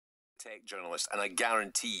tech journalist, and I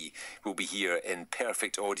guarantee we'll be here in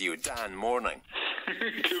perfect audio. Dan, morning.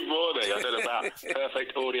 Good morning. I don't know about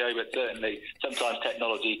perfect audio, but certainly sometimes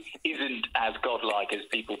technology isn't as godlike as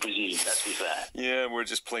people presume, let's be fair. Yeah, we're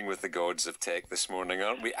just playing with the gods of tech this morning,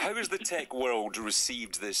 aren't we? How has the tech world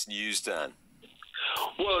received this news, Dan?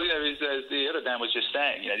 Well, as the other Dan was just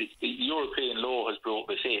saying, the European law has brought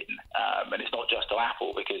this in, and it's not just to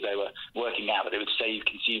Apple, because they were working out that it would save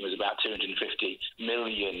consumers about £250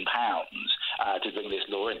 million to bring this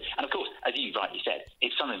law in. And of course, as you rightly said,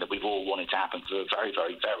 it's something that we've all wanted to happen for a very,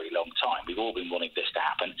 very, very long time. We've all been wanting this to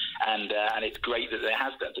happen, and it's great that it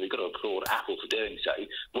has done. So we've got to applaud Apple for doing so.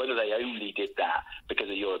 Whether they only did that because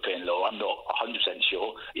of European law, I'm not 100%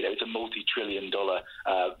 sure. It's a multi-trillion-dollar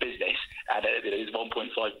business, and there's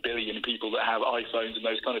 1.5 billion people that have iPhones and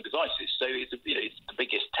those kind of devices. So it's the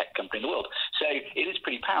biggest tech company in the world. So it is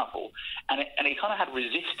pretty powerful, and it kind of had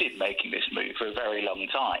resisted making this move for a very long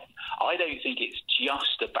time. I don't think it's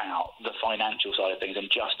just about the financial side of things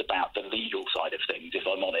and just about the legal side of things, if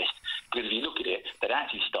I'm honest. Because if you look at it, they'd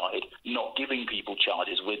actually started not giving people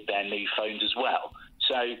chargers with their new phones as well.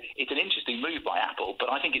 So it's an interesting move by Apple,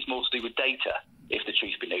 but I think it's more to do with data, if the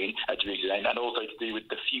truth be known, and also to do with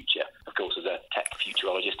the future. Of course, as a tech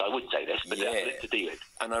futurologist, I would say this, but it's to do with.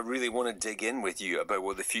 And I really want to dig in with you about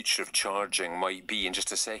what the future of charging might be in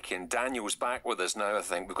just a second. Daniel's back with us now, I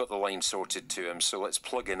think. We've got the line sorted to him, so let's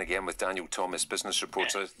plug in again with Daniel Thomas, business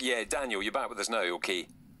reporter. Yeah, Daniel, you're back with us now, okay?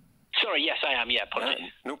 Sorry, yes, I am, yeah.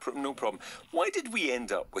 No problem. Why did we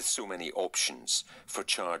end up with so many options for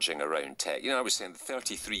charging around tech? I was saying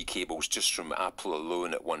 33 cables just from Apple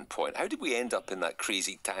alone at one point. How did we end up in that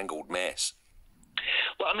crazy tangled mess?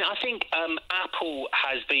 Well, I think Apple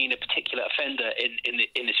has been a particular offender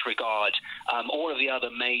in this regard. All of the other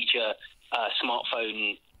major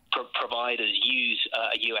smartphone providers use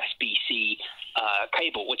a USB-C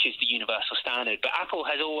cable, which is the universal standard. But Apple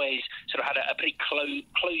has always sort of had a pretty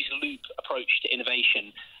closed-loop approach to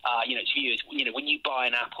innovation. Its view is, when you buy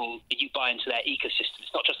an Apple, you buy into their ecosystem.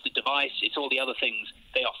 It's not just the device; it's all the other things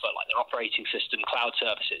they offer, like their operating system, cloud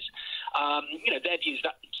services. Their view is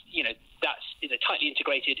that that's tightly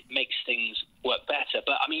integrated, makes things work better.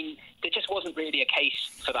 But there just wasn't really a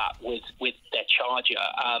case for that with their charger.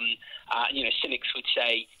 Cynics would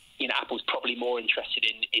say, Apple's probably more interested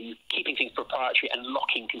in keeping things proprietary and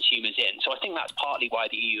locking consumers in. So I think that's partly why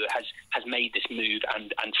the EU has made this move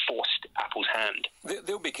and forced Apple's hand.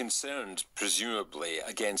 They'll be concerned, presumably,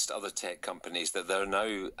 against other tech companies that they're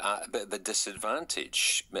now at a bit of a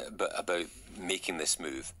disadvantage about making this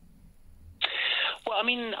move. Well,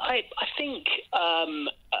 I think I'm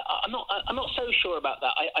not so sure about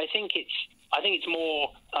that. I think it's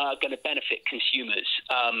more going to benefit consumers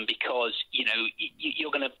because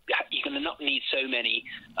you're going to not need so many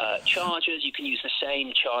chargers. You can use the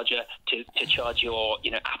same charger to charge your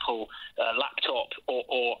Apple laptop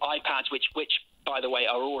or iPads, which by the way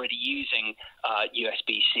are already using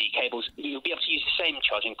USB-C cables. You'll be able to use the same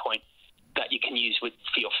charging point that you can use for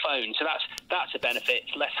your phone. So that's a benefit.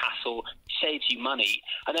 It's less hassle, saves you money.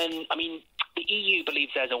 And then, the EU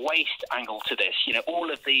believes there's a waste angle to this.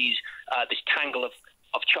 All of these, this tangle of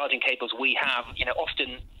charging cables we have,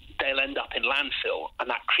 often they'll end up in landfill, and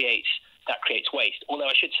that creates waste. Although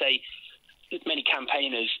I should say, many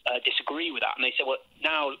campaigners disagree with that, and they say, well,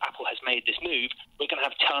 now Apple has made this move, we're going to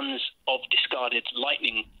have tons of discarded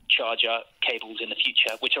Lightning charger cables in the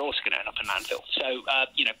future, which are also going to end up in landfill. So,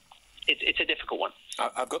 it's a difficult one.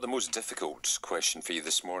 I've got the most difficult question for you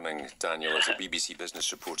this morning, Daniel, as a BBC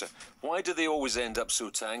business reporter. Why do they always end up so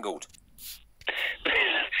tangled?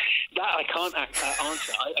 That I can't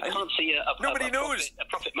answer. I can't see a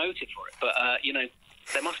profit motive for it, but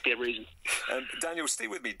there must be a reason. Daniel, stay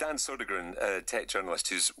with me. Dan Sodergren, tech journalist,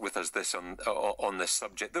 who's with us on this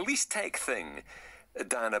subject. The least tech thing,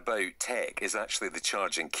 Dan, about tech is actually the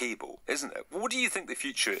charging cable, isn't it? What do you think the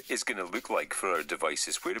future is going to look like for our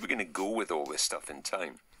devices? Where are we going to go with all this stuff in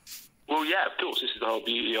time? Well, yeah, of course. This is the whole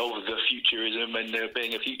beauty of the futurism and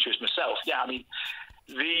being a futurist myself. Yeah,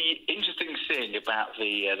 the interesting thing about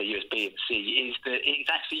the USB-C is that it's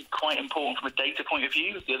actually quite important from a data point of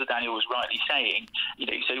view. The other Daniel was rightly saying,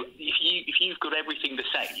 so if you've got everything the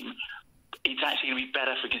same, it's actually going to be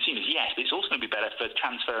better for consumers, yes, but it's also going to be better for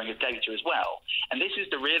transferring of data as well. And this is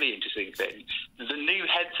the really interesting thing. The new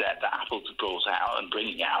headset that Apple's brought out and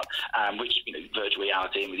bringing out, which, virtual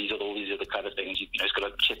reality and all these other kind of things, it's got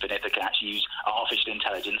a chip in it that can actually use artificial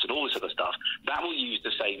intelligence and all this other stuff, that will use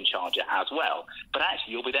the same charger as well. But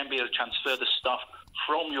actually, you'll then be able to transfer the stuff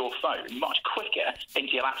from your phone much quicker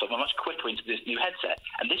into your laptop and much quicker into this new headset.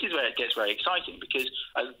 And this is where it gets very exciting because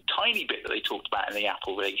tiny bit that they talked about in the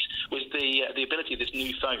Apple release was the ability of this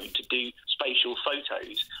new phone to do spatial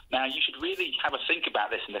photos. Now, you should really have a think about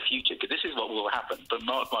this in the future, because this is what will happen, but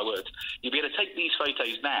mark my words, you'll be able to take these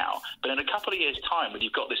photos now, but in a couple of years' time, when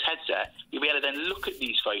you've got this headset, you'll be able to then look at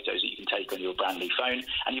these photos that you can take on your brand new phone,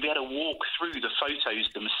 and you'll be able to walk through the photos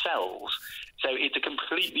themselves. So it's a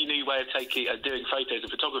completely new way of doing photos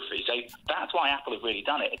and photography. So that's why Apple have really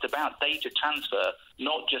done it. It's about data transfer,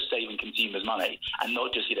 not just saving consumers money, and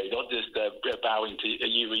not just bowing to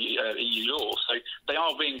EU law. So they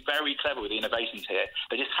are being very clever with the innovations here.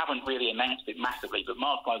 They just haven't really announced it massively. But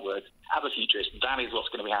mark my words, as a futurist, that is what's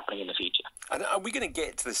going to be happening in the future. And are we going to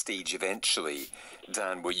get to the stage eventually,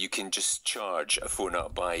 Dan, where you can just charge a phone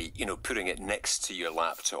up by, putting it next to your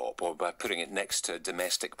laptop, or by putting it next to a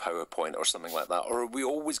domestic PowerPoint or something like that? Or are we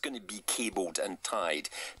always going to be cabled and tied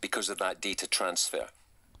because of that data transfer?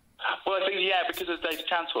 Well, I think, because of the data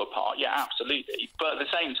transfer part, absolutely. But at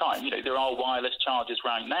the same time, there are wireless chargers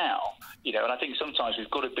right now, and I think sometimes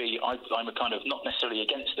we've got to be, I'm a kind of not necessarily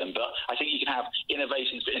against them, but I think you can have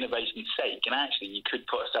innovations for innovation's sake, and actually you could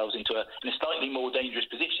put ourselves in a slightly more dangerous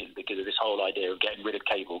position because of this whole idea of getting rid of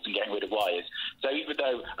cables and getting rid of wires. So even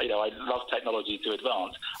though, I love technology to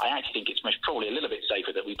advance, I actually think it's most probably a little bit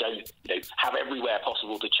safer that we don't, have everywhere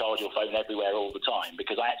possible to charge your phone everywhere all the time,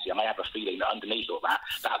 because I have a feeling that underneath all that,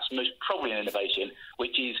 that's most probably an innovation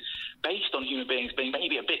which is based on human beings being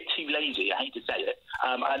maybe a bit too lazy. I hate to say it.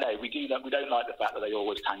 I know we don't like the fact that they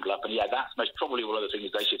always tangle up, and that's most probably one of the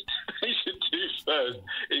things they should do first,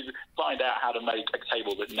 is find out how to make a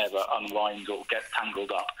cable that never unwinds or gets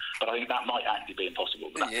tangled up. But I think that might actually be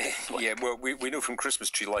impossible. Well, we know from Christmas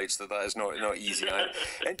tree lights that is not easy.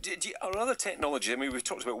 And are other technology? I mean, we've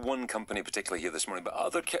talked about one company particularly here this morning, but are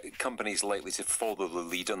other companies likely to follow the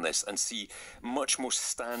lead on this and see much more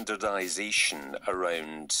standardisation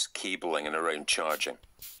around cabling and around charging?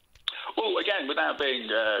 Well, again, without being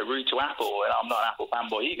rude to Apple, and I'm not an Apple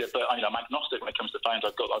fanboy either, but I'm agnostic when it comes to phones.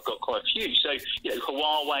 I've got quite a few. So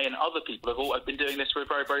Huawei and other people have been doing this for a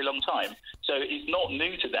very, very long time. So it's not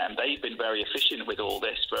new to them. They've been very efficient with all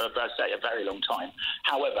this for, I'd say, a very long time.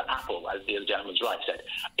 However, Apple, as the other gentleman's right said,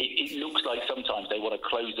 it looks like sometimes they want to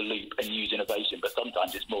close the loop and use innovation, but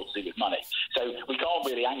sometimes it's more to do with money. So we can't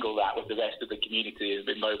really angle that with the rest of the community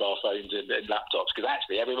in mobile phones and laptops, because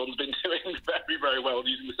actually everyone's been doing very, very well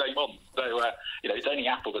using the same ones. So, it's only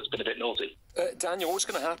Apple that's been a bit naughty. Daniel, what's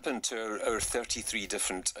going to happen to our 33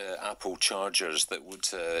 different Apple chargers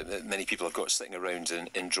that many people have got sitting around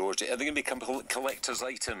in drawers? Are they going to become collector's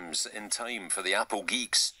items in time for the Apple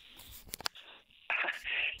geeks?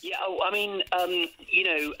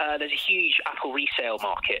 There's a huge Apple resale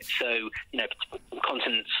market. So,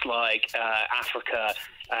 continents like Africa,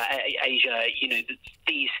 Asia,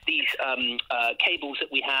 these cables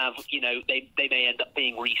that we have, they may end up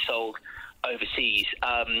being resold overseas.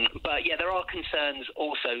 But there are concerns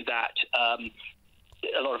also that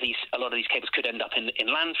a lot of these cables could end up in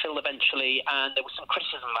landfill eventually, and there was some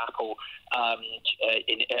criticism of Apple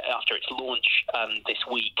after its launch this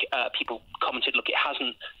week. People commented, look, it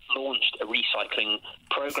hasn't launched a recycling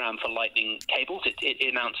program for Lightning cables. It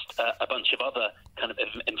announced a bunch of other kind of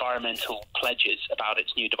environmental pledges about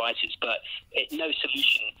its new devices, but no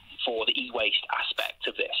solution for the e-waste aspect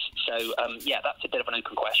of this. So, that's a bit of an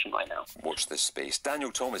open question right now. Watch this space.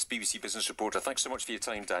 Daniel Thomas, BBC Business Reporter, thanks so much for your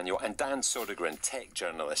time, Daniel. And Dan Sodergren, tech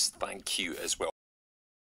journalist, thank you as well.